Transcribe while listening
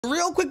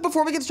Real quick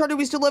before we get started,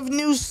 we still have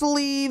new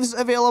sleeves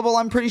available,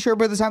 I'm pretty sure,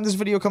 by the time this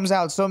video comes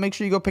out. So make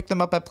sure you go pick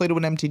them up at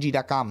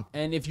playtowinmtg.com.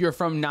 And if you're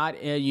from not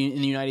in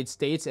the United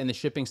States and the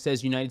shipping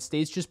says United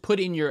States, just put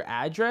in your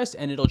address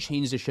and it'll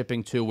change the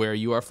shipping to where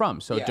you are from.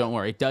 So don't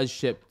worry, it does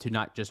ship to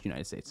not just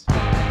United States.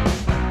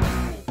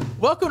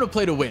 Welcome to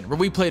Play to Win, where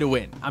we play to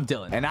win. I'm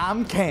Dylan. And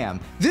I'm Cam.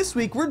 This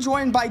week, we're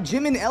joined by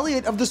Jim and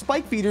Elliot of the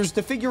Spikefeeders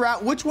to figure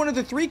out which one of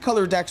the 3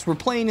 color decks we're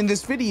playing in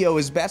this video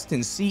is best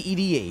in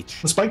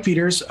cEDH. The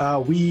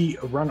Spikefeeders, we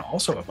run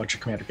also a bunch of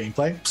Commander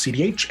gameplay,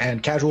 cEDH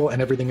and casual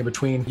and everything in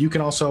between. You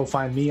can also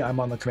find me. I'm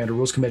on the Commander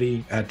Rules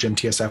Committee at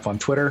JimTSF on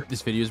Twitter.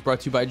 This video is brought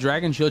to you by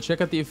Dragon Shield.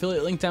 Check out the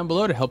affiliate link down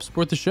below to help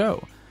support the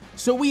show.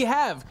 So we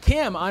have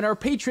Cam on our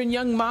patron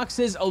Young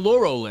Mox's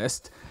OLORO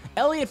list.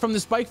 Elliot from the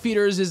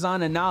Spikefeeders is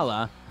on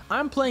INALLA.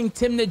 I'm playing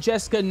TYMNA,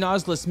 JESKA,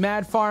 Nozless,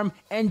 Mad Farm,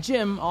 and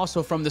Jim,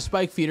 also from the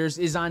Spikefeeders,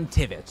 is on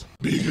TIVIT.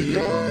 I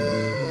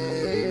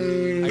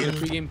get a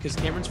pregame because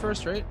Cameron's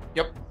first, right?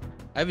 Yep.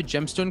 I have a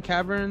Gemstone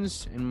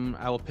Caverns, and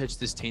I will pitch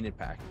this Tainted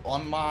Pack.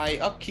 On my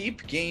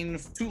upkeep, gain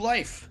 2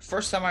 life.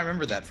 First time I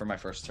remember that for my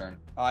first turn.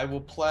 I will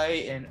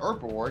play an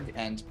Herborg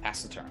and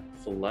pass the turn.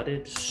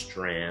 Flooded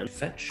Strand.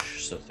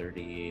 Fetch, so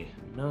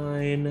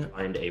 39.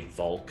 Find a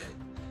Volk.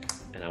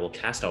 And I will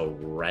cast a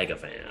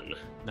Ragavan.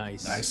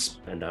 Nice. Nice.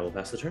 And I will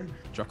pass the turn.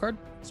 Draw card.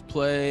 Let's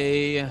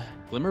play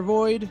Glimmer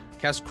Void.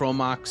 Cast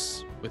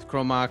Chromox. With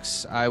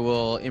Chromox, I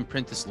will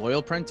imprint this Loyal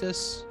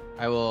Apprentice.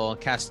 I will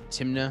cast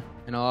Tymna,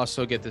 and I'll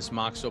also get this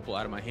Mox Opal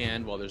out of my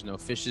hand while there's no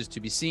fishes to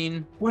be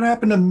seen. What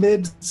happened to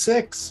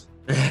mid-6?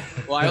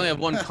 Well, I only have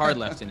 1 card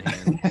left in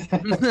hand.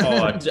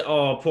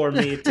 oh, poor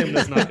me.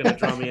 Tymna's not going to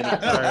draw me any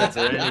cards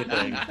or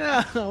anything.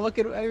 Look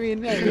at, I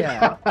mean,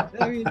 yeah.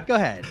 I mean, go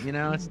ahead. You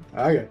know.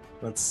 Okay,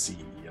 let's see.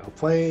 I'll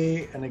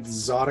play an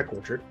Exotic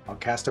Orchard. I'll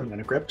cast a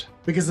Mana Crypt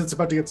because it's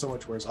about to get so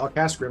much worse. I'll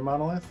cast Grim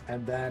Monolith,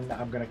 and then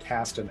I'm going to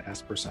cast an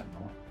Esper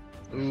Sentinel.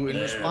 Ooh, in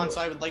response,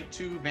 I would like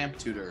to Vamp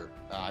Tutor.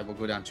 I will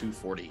go down to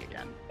 40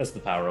 again. That's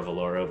the power of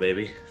OLORO,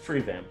 baby.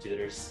 Free Vamp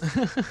Tutors.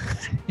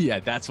 Yeah,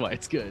 that's why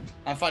it's good.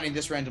 I'm finding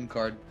this random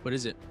card. What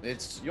is it?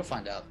 You'll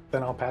find out.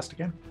 Then I'll pass it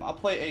again. I'll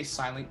play a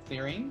Silent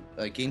Clearing.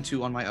 Gain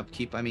 2 on my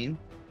upkeep, I mean.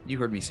 You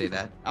heard me say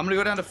that. I'm going to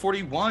go down to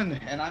 41,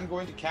 and I'm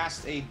going to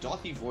cast a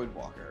Dauthi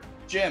Voidwalker.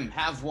 Jim,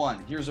 have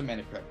 1. Here's a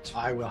Mana Crypt.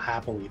 I will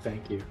happily,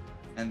 thank you.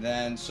 And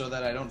then, so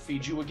that I don't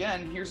feed you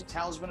again, here's a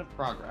Talisman of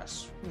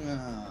Progress.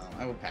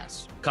 I will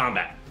pass.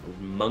 Combat.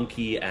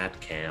 Monkey at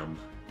Cam.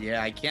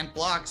 Yeah, I can't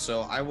block,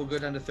 so I will go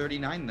down to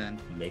 39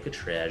 then. Make a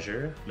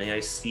treasure. May I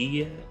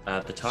see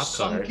the top card?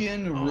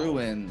 Sunken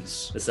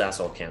Ruins. This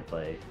asshole can't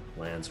play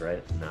lands,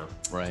 right? No.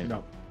 Right.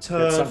 No,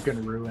 Tough. it's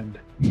sunken ruined.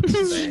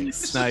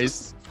 Thanks.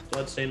 Nice.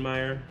 Bloodstained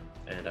Mire,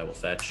 and I will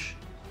fetch.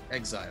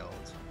 Exiled.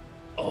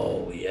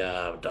 Oh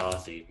yeah,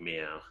 Dauthi,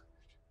 meow.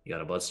 You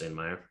got a Bloodstained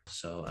Mire,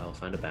 so I'll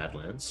find a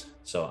Badlands.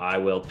 So I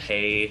will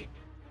pay,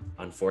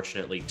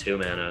 unfortunately, 2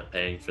 mana,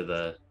 paying for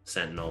the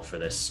Sentinel for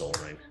this Soul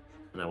Ring,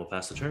 and I will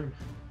pass the turn.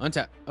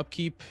 Untap,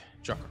 upkeep,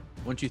 draw card.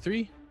 1, 2,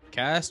 3.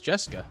 Cast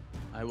JESKA.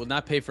 I will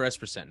not pay for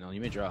Esper Sentinel. You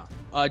may draw.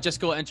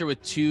 JESKA will enter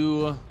with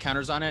 2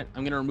 counters on it.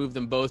 I'm going to remove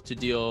them both to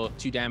deal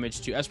 2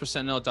 damage to Esper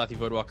Sentinel, Dauthi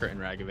Voidwalker, and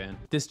Ragavan.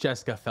 This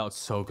JESKA felt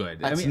so good.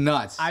 That's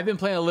nuts. I've been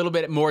playing a little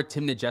bit more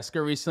TYMNA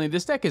JESKA recently.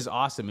 This deck is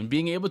awesome, and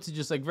being able to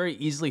just like very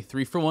easily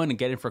 3-for-1 and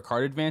get in for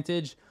card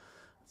advantage,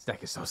 this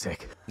deck is so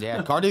sick.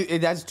 Yeah,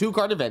 it has 2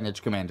 card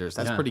advantage commanders.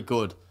 That's pretty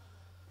good.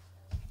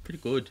 Pretty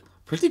good.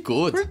 Pretty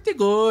good. Pretty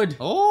good.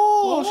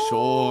 Oh,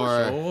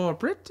 sure. Sure,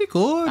 pretty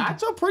good.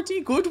 That's a pretty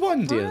good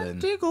one,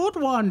 Dylan. Pretty good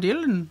one,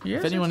 Dylan.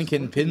 Yes, If anyone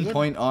can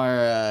pinpoint our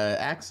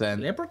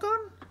accent.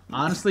 Leprechaun?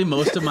 Honestly,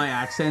 most of my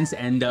accents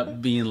end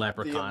up being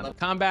Leprechaun.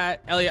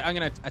 Combat. Elliot, I'm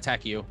going to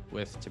attack you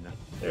with Tymna.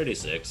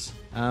 36.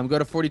 Go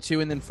to 42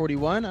 and then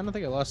 41. I don't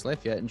think I lost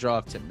life yet and draw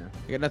off Tymna.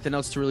 I got nothing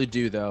else to really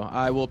do, though.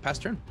 I will pass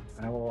turn.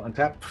 I will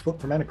untap, flip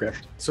for Mana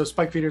Crypt. So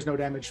Spikefeeders, no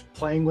damage.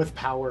 Playing with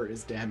power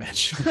is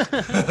damage.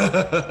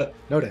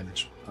 No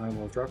damage. I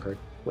will draw a card.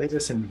 Play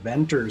this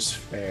Inventor's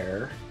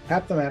Fair.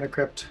 Tap the Mana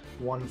Crypt,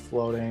 1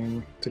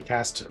 floating to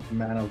cast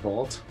Mana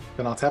Vault.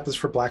 Then I'll tap this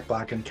for black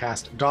and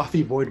cast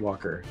Dauthi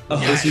Voidwalker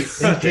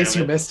in case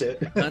you missed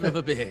it. Son of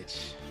a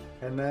bitch.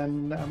 And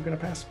then I'm gonna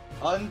pass.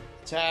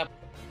 Untap,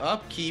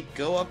 upkeep,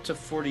 go up to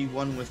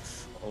 41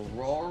 with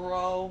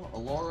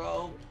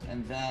OLORO,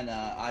 and then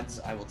odds,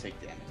 I will take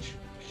damage.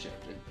 Shit,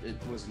 it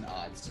was an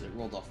odds. It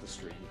rolled off the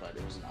screen, but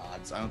it was an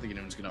odds. I don't think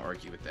anyone's gonna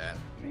argue with that.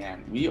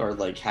 Man, we are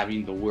like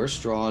having the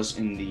worst draws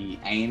in the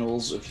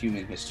annals of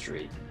human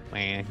history.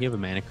 Man, you have a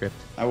Mana Crypt.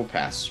 I will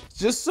pass.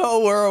 Just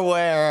so we're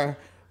aware,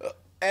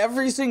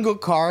 every single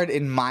card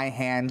in my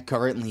hand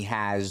currently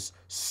has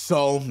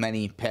so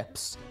many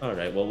pips. All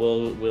right, well,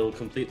 we'll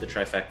complete the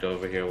trifecta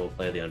over here. We'll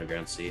play the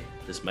Underground Sea.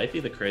 This might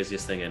be the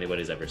craziest thing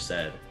anybody's ever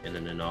said in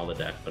an INALLA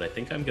deck, but I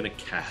think I'm gonna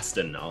cast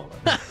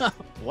INALLA.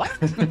 What?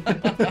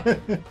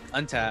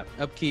 Untap,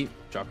 upkeep,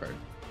 draw card.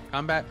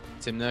 Combat,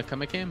 Tymna,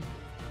 Kamekam.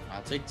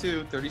 I'll take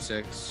 2,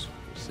 36.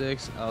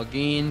 6, I'll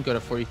gain, go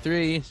to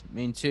 43,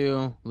 main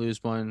 2,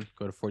 lose 1,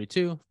 go to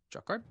 42,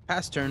 draw card.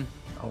 Pass turn.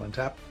 I'll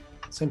untap.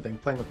 Same thing,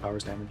 playing with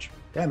powers damage.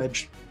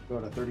 Damage, go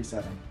to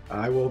 37.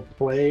 I will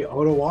play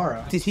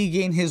OLORO. Did he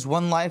gain his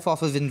 1 life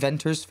off of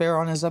Inventor's Fair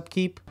on his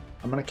upkeep?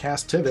 I'm gonna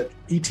cast TIVIT.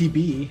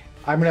 ETB.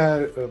 I'm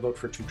gonna vote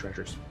for 2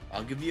 treasures.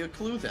 I'll give you a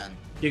clue then.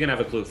 You can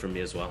have a clue from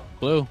me as well.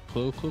 Clue,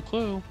 clue, clue,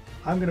 clue.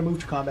 I'm gonna move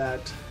to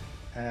combat,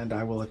 and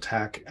I will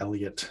attack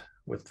Elliot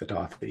with the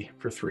Dothy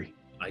for 3.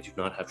 I do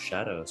not have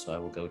shadow, so I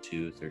will go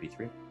to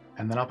 33.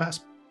 And then I'll pass.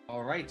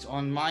 All right,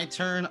 on my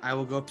turn, I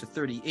will go up to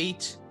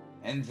 38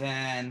 and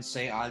then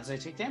say odds I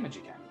take damage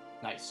again.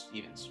 Nice,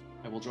 evens.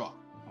 I will draw.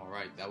 All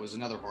right, that was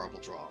another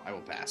horrible draw. I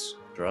will pass.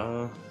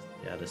 Draw.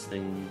 Yeah, this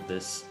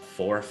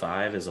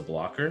 4/5 is a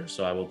blocker,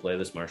 so I will play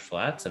this Marsh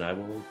Flats and I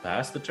will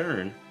pass the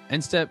turn.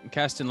 End step,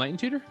 cast Enlighten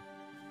Tutor.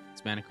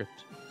 It's Mana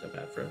Crypt. Is that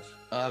bad for us?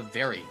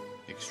 Very.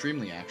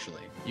 Extremely,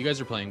 actually. You guys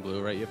are playing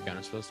blue, right? You have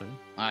counter spells, don't you?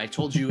 I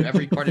told you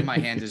every card in my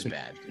hand is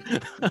bad.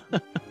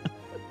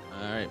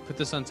 All right, put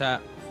this on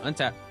tap.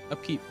 Untap.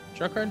 Upkeep.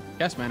 Draw card.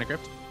 Cast Mana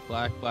Crypt.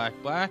 Black, black,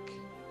 black.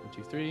 1,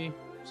 2, 3.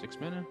 6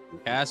 mana.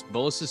 Cast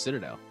Bolus's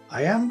Citadel.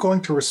 I am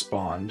going to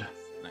respond.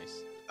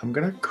 Nice. I'm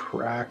gonna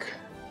crack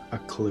a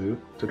clue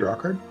to draw a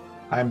card.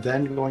 I'm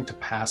then going to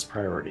pass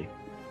priority.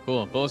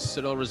 Cool. Bolus's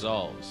Citadel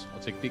resolves. I'll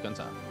take a peek on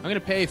top. I'm going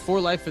to pay 4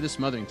 life for this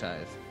Smothering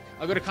Tithe.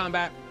 I'll go to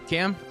combat.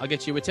 Cam, I'll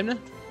get you with TYMNA.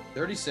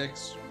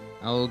 36.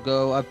 I'll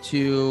go up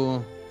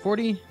to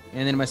 40.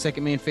 And then in my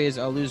second main phase,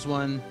 I'll lose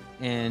 1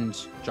 and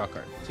draw a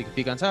card. Take a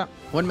peek on top.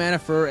 1 mana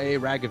for a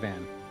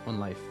Ragavan. 1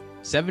 life.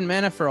 7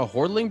 mana for a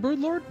Hordling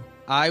Broodlord.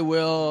 I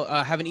will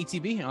have an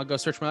ETB and I'll go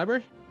search my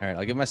library. All right,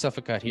 I'll give myself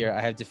a cut here.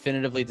 I have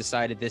definitively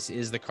decided this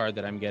is the card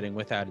that I'm getting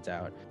without a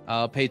doubt.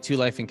 I'll pay 2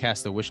 life and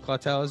cast the Wishclaw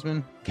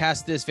Talisman.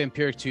 Cast this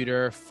Vampiric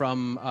Tutor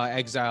from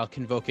exile,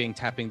 convoking,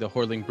 tapping the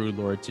Hordling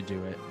Broodlord to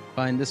do it.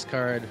 Find this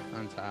card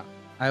on top.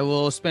 I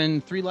will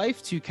spend 3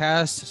 life to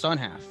cast Saw in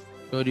Half.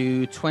 Go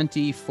to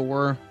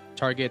 24,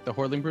 target the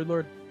Hordling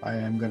Broodlord. I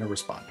am going to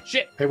respond.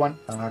 Shit! Pay 1,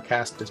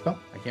 cast Dispel.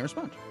 I can't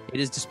respond. It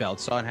is dispelled.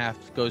 Saw in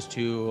Half goes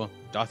to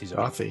Dothy's.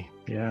 Dothy.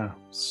 Yeah,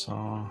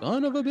 Saw.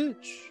 Son of a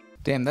bitch.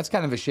 Damn, that's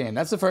kind of a shame.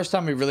 That's the first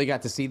time we really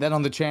got to see that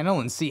on the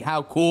channel and see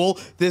how cool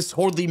this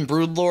Hordling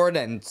Broodlord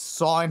and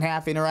Saw in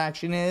Half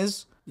interaction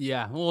is.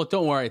 Yeah, well,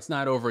 don't worry. It's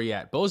not over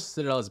yet. Bolus's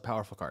Citadel is a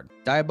powerful card.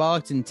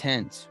 Diabolic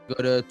Intent. Go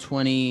to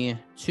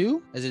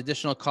 22 as an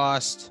additional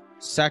cost.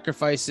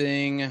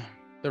 Sacrificing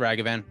the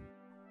Ragavan.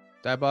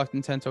 Diabolic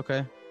Intent,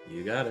 okay.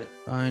 You got it.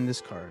 Find this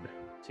card.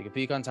 Take a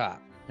peek on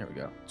top. There we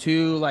go.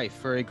 2 life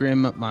for a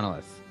Grim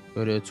Monolith.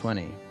 Go to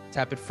 20.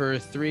 Tap it for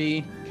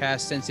 3.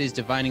 Cast Sensei's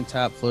Divining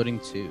Top, floating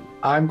 2.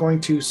 I'm going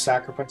to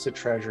sacrifice a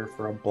treasure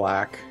for a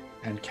black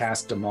and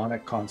cast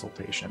Demonic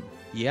Consultation.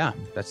 Yeah,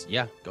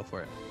 go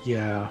for it.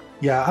 Yeah,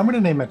 I'm going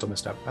to name Mental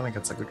Misstep. I think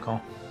that's a good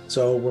call.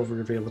 So we'll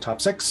reveal the top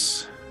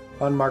 6.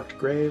 Unmarked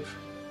Grave,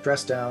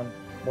 Dress Down,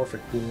 Morphic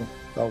Pool,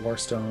 Belwar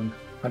Stone,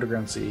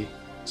 Underground Sea,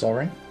 Sol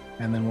Ring.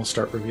 And then we'll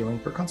start revealing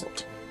per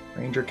consult.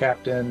 Ranger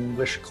Captain,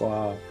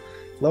 Wishclaw,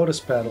 Lotus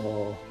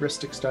Petal,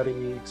 Rhystic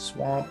Study,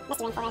 Swamp,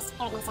 Mystery Forest,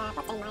 Arid Mesa,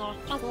 Bloodstained Mire,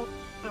 Transmute,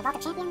 Vault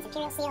of Champions,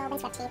 Imperial Seal,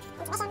 Windswept Teeth,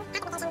 Intuition,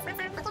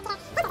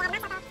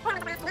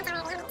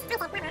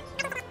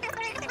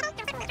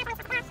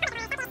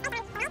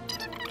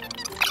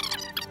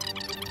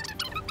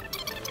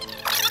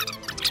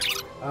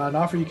 an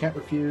offer you can't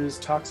refuse,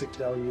 Toxic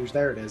Deluge.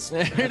 There it is.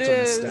 There it Mental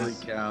is.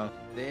 Misstep. Cow.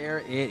 There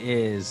it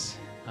is.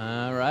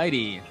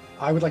 Alrighty.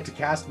 I would like to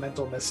cast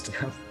Mental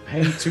Misstep,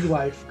 paying 2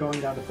 life,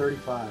 going down to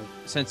 35.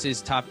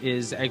 Sensei's top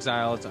is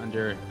exiled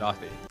under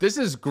Dothy. This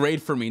is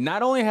great for me.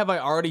 Not only have I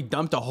already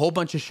dumped a whole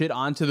bunch of shit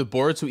onto the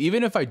board, so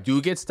even if I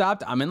do get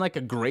stopped, I'm in like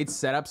a great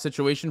setup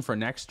situation for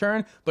next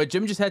turn, but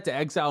Jim just had to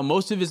exile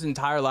most of his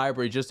entire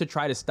library just to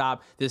try to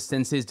stop this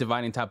Sensei's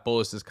Divining Top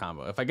Bolus's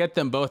combo. If I get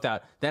them both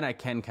out, then I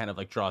can kind of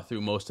like draw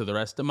through most of the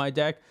rest of my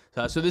deck.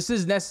 So this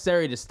is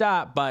necessary to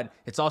stop, but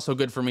it's also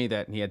good for me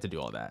that he had to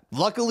do all that.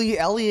 Luckily,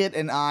 Elliot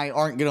and I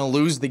aren't going to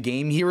lose the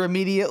game here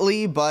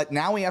immediately, but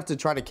now we have to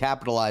try to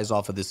capitalize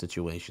off of this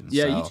situation.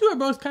 Yeah, so. you two are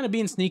both kind of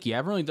being sneaky. I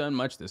haven't really done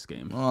much this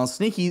game. Well,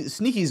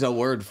 sneaky's a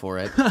word for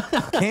it.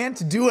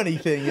 Can't do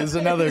anything is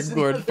another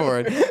word for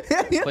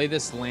it. Play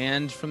this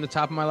land from the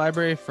top of my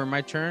library for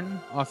my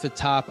turn. Off the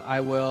top, I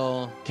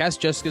will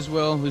cast Jeska's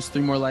Will, lose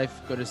 3 more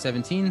life, go to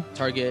 17.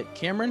 Target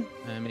Cameron,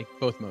 and make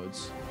both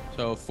modes.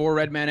 So 4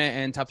 red mana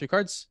and top 3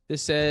 cards.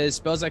 This says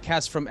spells I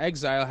cast from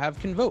exile have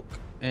Convoke.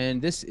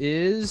 And this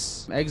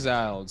is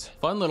exiled.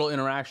 Fun little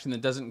interaction that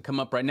doesn't come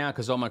up right now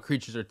because all my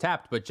creatures are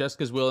tapped, but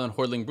Jeska's Will and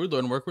Hordling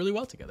Broodlord work really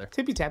well together.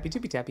 Tippy tappy,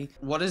 tippy tappy.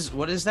 What is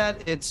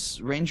that?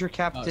 It's Ranger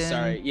Captain. Oh,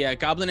 sorry. Yeah,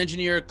 Goblin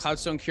Engineer,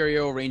 Cloudstone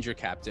Curio, Ranger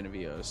Captain of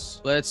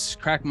Eos. Let's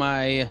crack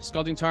my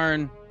Scalding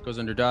Tarn. Goes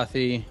under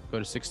Dothy. Go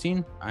to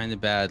 16. Find the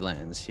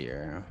Badlands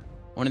here.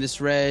 1 of this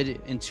red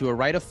into a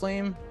Rite of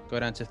Flame. Go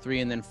down to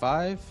 3 and then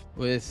 5.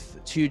 With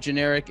 2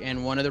 generic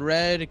and 1 of the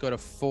red. Go to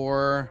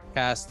 4.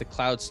 Cast the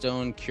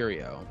Cloudstone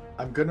Curio.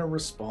 I'm going to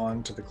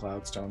respond to the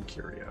Cloudstone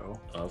Curio.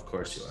 Of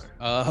course you are.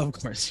 Of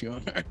course you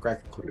are.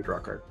 Crack a clue to draw a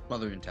card.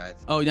 Mother and Tithe.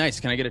 Oh, nice.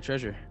 Can I get a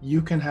treasure?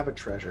 You can have a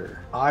treasure.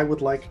 I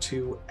would like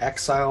to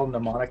exile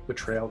Mnemonic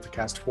Betrayal to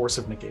cast Force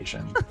of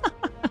Negation.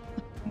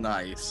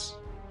 Nice.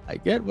 I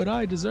get what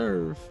I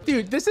deserve.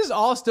 Dude, this has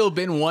all still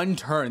been one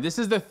turn. This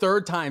is the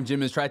third time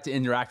Jim has tried to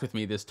interact with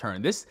me this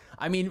turn. This,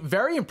 I mean,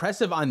 very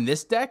impressive on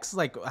this deck's,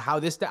 like how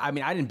this deck, I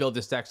mean, I didn't build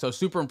this deck, so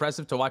super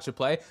impressive to watch it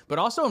play, but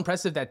also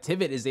impressive that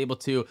TIVIT is able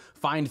to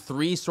find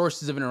 3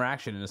 sources of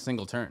interaction in a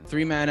single turn.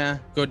 3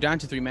 mana, go down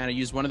to 3 mana,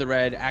 use one of the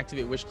red,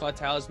 activate Wishclaw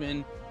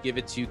Talisman, give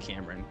it to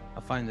Cameron.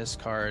 I'll find this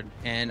card,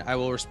 and I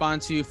will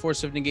respond to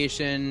Force of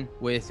Negation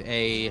with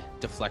a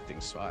deflecting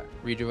swat.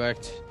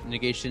 Redirect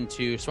negation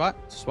to swat.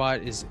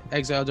 Swat is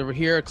exiled over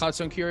here.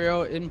 Cloudstone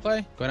Curio in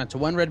play. Go down to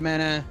 1 red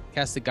mana,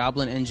 cast the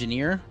Goblin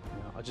Engineer.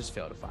 I'll just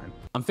fail to find.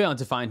 I'm failing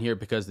to find here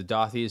because the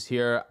Dothy is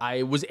here.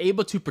 I was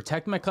able to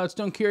protect my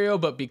Cloudstone Curio,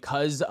 but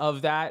because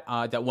of that,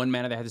 that 1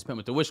 mana that I had to spend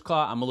with the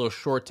Wishclaw, I'm a little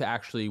short to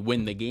actually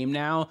win the game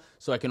now.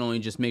 So I can only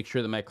just make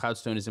sure that my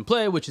Cloudstone is in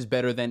play, which is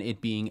better than it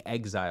being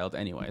exiled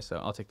anyway. So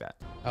I'll take that.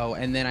 Oh,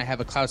 and then I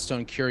have a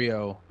Cloudstone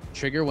Curio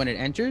trigger when it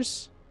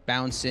enters,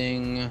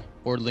 bouncing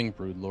Ordling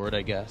Broodlord,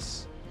 I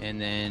guess. And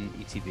then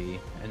ETB,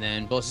 and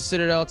then Ballistic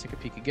Citadel, take a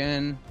peek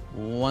again.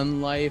 1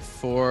 life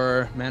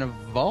for Mana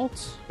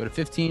Vault, go to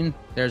 15,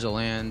 there's a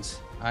land.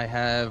 I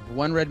have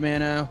 1 red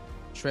mana,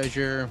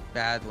 treasure,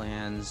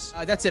 Badlands.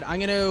 That's it,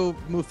 I'm gonna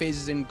move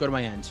phases and go to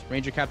my end.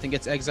 Ranger Captain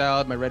gets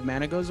exiled, my red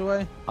mana goes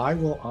away. I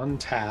will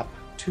untap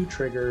 2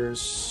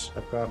 triggers.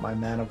 I've got my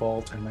Mana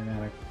Vault and my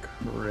Mana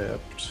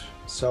Crypt.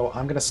 So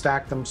I'm gonna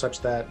stack them such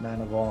that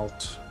Mana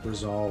Vault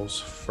resolves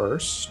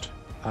first.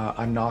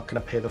 I'm not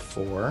going to pay the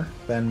 4.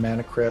 Then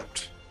Mana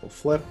Crypt will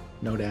flip,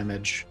 no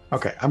damage.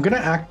 Okay, I'm going to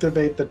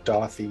activate the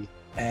Dothy,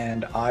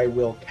 and I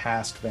will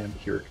cast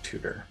Vampiric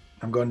Tutor.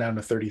 I'm going down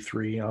to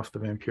 33 off the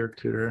Vampiric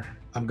Tutor.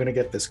 I'm going to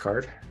get this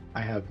card.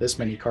 I have this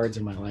many cards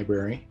in my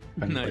library,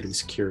 if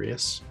anybody's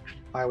curious.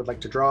 I would like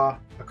to draw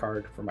a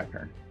card for my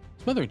turn.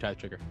 Smothering Tithe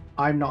trigger.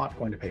 I'm not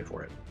going to pay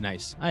for it.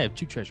 Nice. I have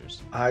 2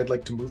 treasures. I'd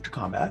like to move to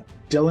combat.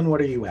 Dylan, what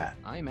are you at?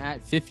 I'm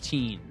at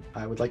 15.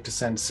 I would like to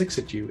send 6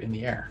 at you in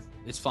the air.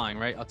 It's flying,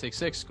 right? I'll take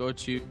 6, go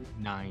to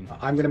 9.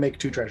 I'm going to make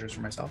 2 treasures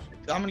for myself.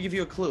 I'm going to give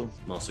you a clue.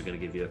 I'm also going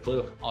to give you a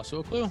clue. Also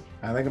a clue.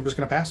 I think I'm just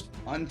going to pass.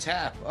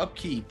 Untap,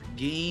 upkeep,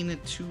 gain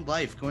 2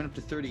 life, going up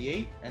to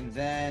 38, and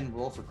then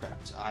roll for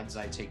craft. Odds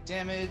I take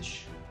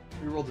damage,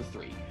 reroll to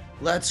 3.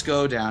 Let's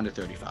go down to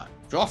 35.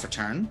 Draw for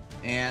turn,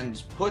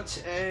 and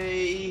put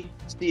a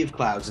Sea of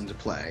Clouds into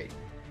play.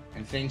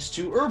 And thanks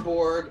to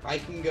Urborg, I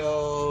can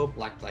go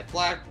black, black,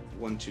 black,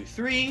 1, 2,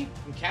 3,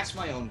 and cast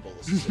my own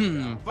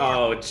Ballistic.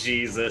 Oh,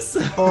 Jesus.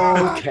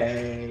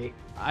 Okay.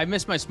 I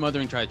missed my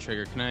Smothering Tithe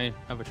trigger. Can I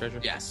have a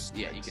treasure? Yes,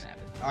 yeah, you can have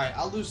it. All right,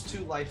 I'll lose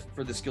 2 life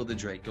for the Gilded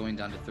Drake, going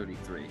down to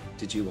 33.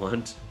 Did you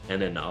want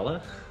an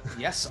Inalla?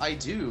 Yes, I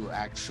do,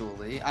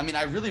 actually. I mean,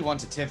 I really want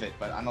to TIVIT,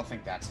 but I don't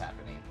think that's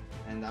happening.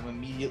 And I'm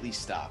immediately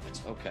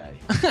stopped. Okay.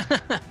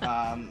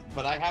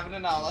 But I have an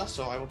Inalla,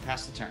 so I will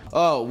pass the turn.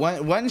 Oh,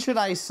 when should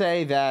I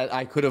say that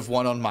I could have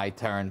won on my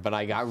turn, but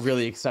I got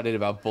really excited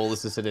about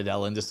Ballistic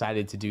Citadel and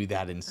decided to do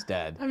that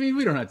instead? I mean,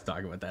 we don't have to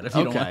talk about that if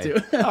you don't want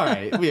to. All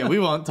right. Yeah, we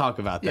won't talk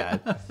about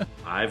that.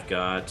 I've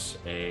got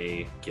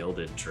a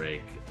Gilded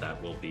Drake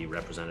that will be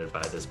represented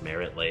by this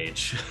Merit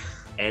Lage.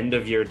 End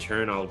of your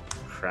turn, I'll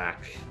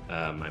crack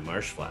my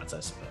Marsh Flats,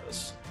 I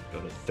suppose. Go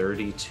to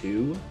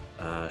 32.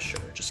 Sure,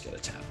 just get a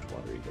tapped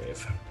Watery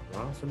Grave.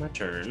 Draw for my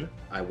turn.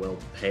 I will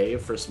pay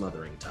for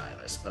Smothering Tithe,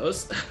 I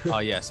suppose. Oh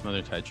yeah,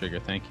 Smothering Tithe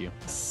trigger, thank you.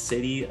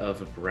 City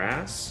of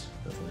Brass,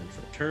 that's land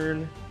for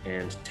turn,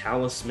 and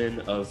Talisman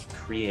of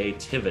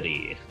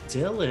Creativity.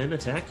 Dylan,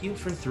 attack you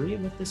for 3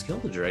 with this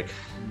Gilded Drake.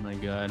 Oh my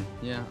god.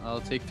 Yeah, I'll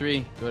take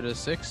 3. Go to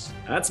 6.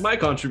 That's my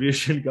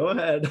contribution. Go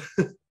ahead.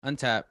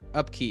 Untap,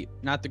 upkeep,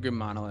 not the Grim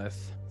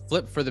Monolith.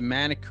 Flip for the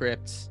Mana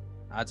Crypt.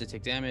 Odds I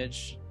take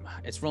damage.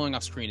 It's rolling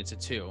off screen. It's a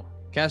 2.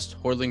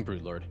 Cast Hordling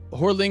Broodlord.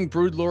 Hordling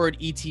Broodlord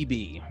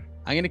ETB.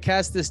 I'm going to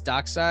cast this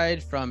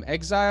Dockside from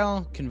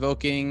Exile,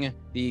 convoking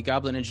the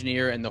Goblin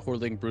Engineer and the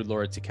Hordling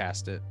Broodlord to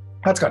cast it.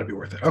 That's got to be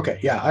worth it. Okay,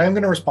 yeah, I am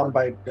going to respond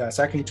by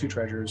sacking 2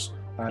 treasures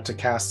to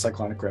cast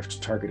Cyclonic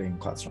Rift, targeting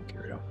Cloudstone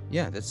Curio.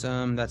 Yeah, that's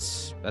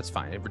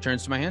fine. It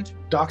returns to my hand.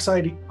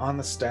 Dockside on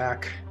the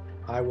stack.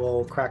 I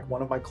will crack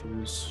one of my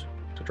clues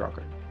to draw a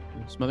card.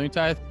 Smothering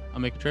Tithe. I'll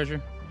make a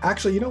treasure.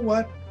 Actually, you know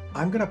what?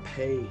 I'm going to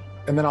pay,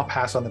 and then I'll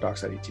pass on the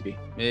Dockside ETB.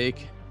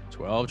 Make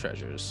 12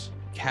 treasures.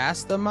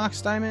 Cast the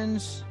Mox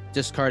Diamonds,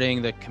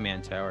 discarding the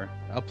Command Tower.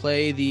 I'll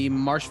play the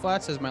Marsh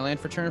Flats as my land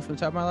for turn from the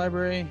top of my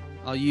library.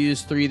 I'll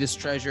use 3 of this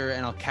treasure,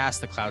 and I'll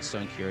cast the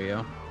Cloudstone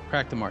Curio.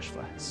 Crack the Marsh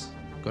Flats.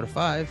 Go to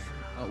 5.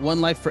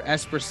 1 life for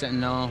Esper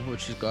Sentinel,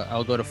 which is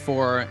I'll go to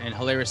 4, and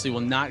hilariously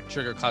will not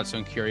trigger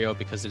Cloudstone Curio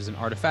because it is an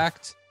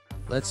artifact.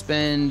 Let's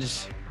spend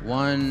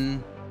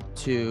 1,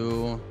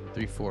 2,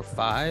 3, 4,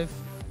 5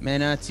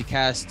 mana to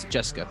cast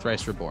Jeska,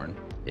 Thrice Reborn.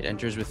 It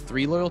enters with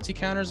 3 loyalty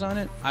counters on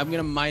it. I'm going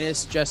to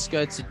minus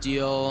Jeska to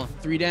deal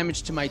 3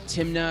 damage to my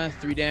TYMNA,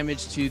 3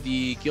 damage to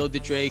the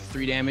Gilded Drake,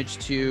 3 damage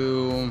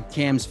to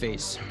Cam's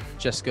face.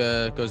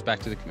 Jeska goes back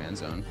to the command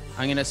zone.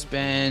 I'm going to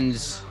spend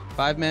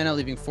 5 mana,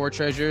 leaving 4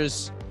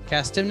 treasures.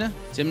 Cast TYMNA.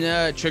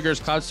 TYMNA triggers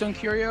Cloudstone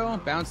Curio,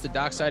 bounce the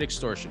Dockside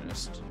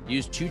Extortionist.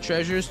 Use 2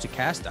 treasures to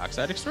cast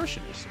Dockside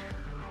Extortionist.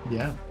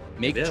 Yeah.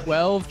 Make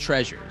 12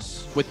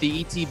 treasures. With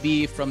the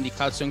ETB from the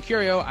Cloudstone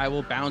Curio, I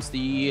will bounce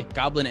the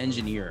Goblin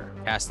Engineer.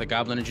 Cast the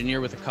Goblin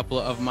Engineer with a couple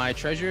of my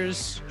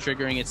treasures,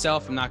 triggering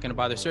itself. I'm not going to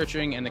bother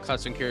searching, and the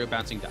Cloudstone Curio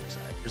bouncing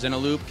Dockside. Present a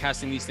loop,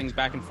 casting these things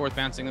back and forth,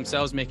 bouncing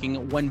themselves,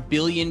 making 1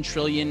 billion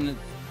trillion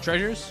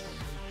treasures.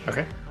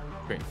 Okay.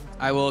 Great.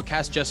 I will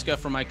cast Jessica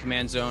from my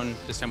command zone,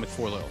 this time with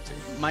 4 loyalty.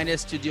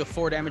 -2 to deal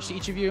 4 damage to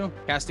each of you.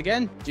 Cast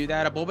again. Do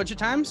that a whole bunch of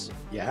times.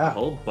 Yeah. A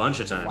whole bunch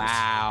of times.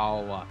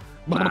 Wow.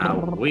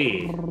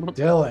 Wowee.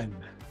 Dylan.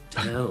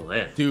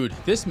 Dude,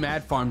 this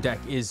Mad Farm deck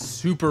is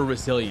super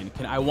resilient.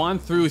 I won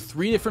through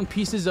 3 different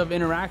pieces of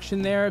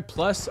interaction there,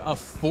 plus a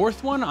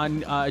 4th one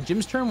on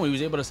Jim's turn where he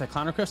was able to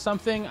Cyclonocrypt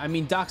something. I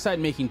mean, Dockside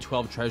making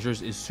 12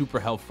 treasures is super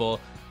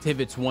helpful.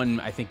 TIVIT's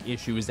one, I think,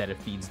 issue is that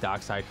it feeds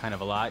Dockside kind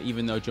of a lot.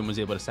 Even though Jim was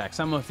able to sack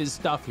some of his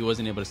stuff, he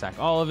wasn't able to sack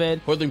all of it.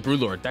 Hordeling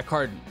Broodlord, that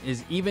card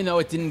is, even though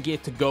it didn't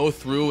get to go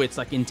through its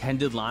like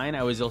intended line,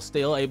 I was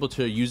still able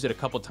to use it a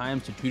couple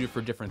times to treat it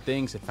for different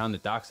things. It found the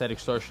Dockside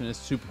Extortionist,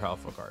 super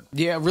powerful card.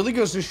 Yeah, it really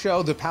goes to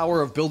show the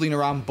power of building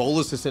around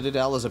Bolus the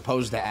Citadel as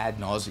opposed to Ad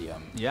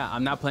Nauseam. Yeah,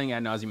 I'm not playing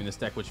Ad Nauseam in this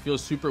deck, which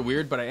feels super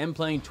weird, but I am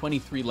playing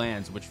 23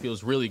 lands, which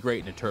feels really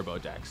great in a turbo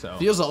deck. So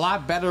feels a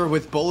lot better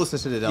with Bolus the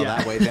Citadel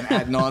that way than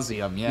Ad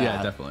Nauseam.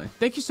 Yeah, definitely.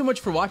 Thank you so much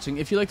for watching.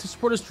 If you'd like to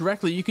support us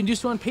directly, you can do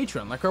so on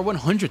Patreon, like our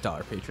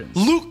 $100 patrons.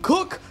 Luke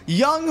Cook,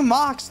 Young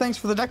Mox, thanks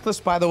for the deck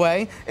list, by the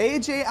way.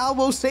 AJ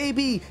Albo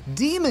Sabi,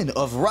 Demon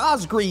of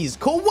Rosgrees,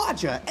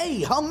 Kawaja,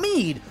 A.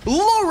 Hamid,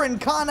 Lauren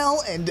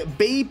Connell, and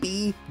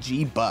Baby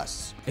G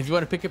Bus. If you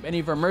want to pick up any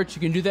of our merch,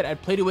 you can do that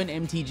at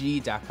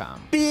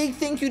playtowinmtg.com. Big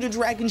thank you to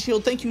Dragon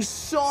Shield. Thank you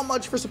so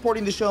much for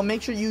supporting the show.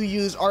 Make sure you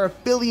use our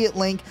affiliate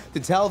link to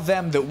tell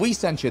them that we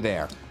sent you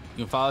there.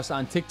 You can follow us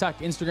on TikTok,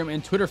 Instagram,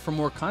 and Twitter for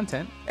more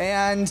content.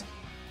 And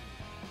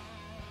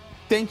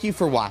thank you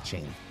for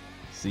watching.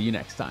 See you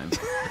next time.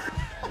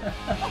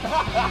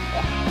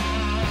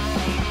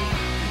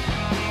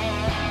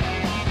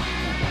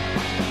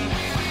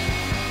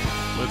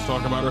 Let's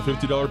talk about our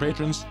 $50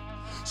 patrons.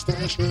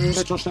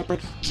 Mitchell Shepard,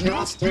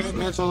 Justin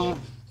Mitchell,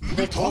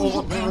 Nicole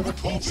America,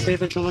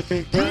 David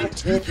Chilicky,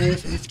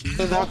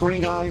 the That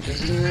Green Guy,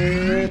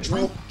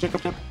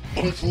 Jacob Tip,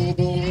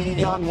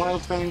 Jan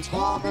Wildfang,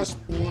 Thomas,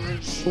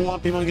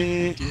 Swampy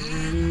Monkey,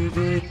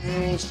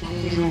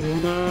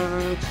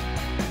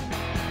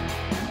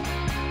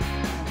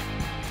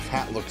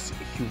 Cat looks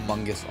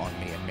humongous on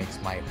me and makes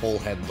my whole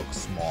head look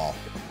small.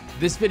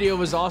 This video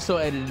was also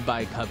edited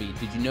by Cubby.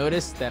 Did you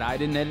notice that I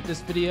didn't edit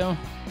this video?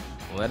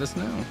 Let us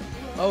know.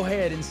 Oh,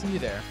 hey, I didn't see you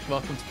there.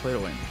 Welcome to Play to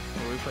Win,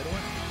 where we play to win.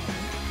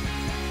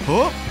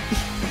 Oh!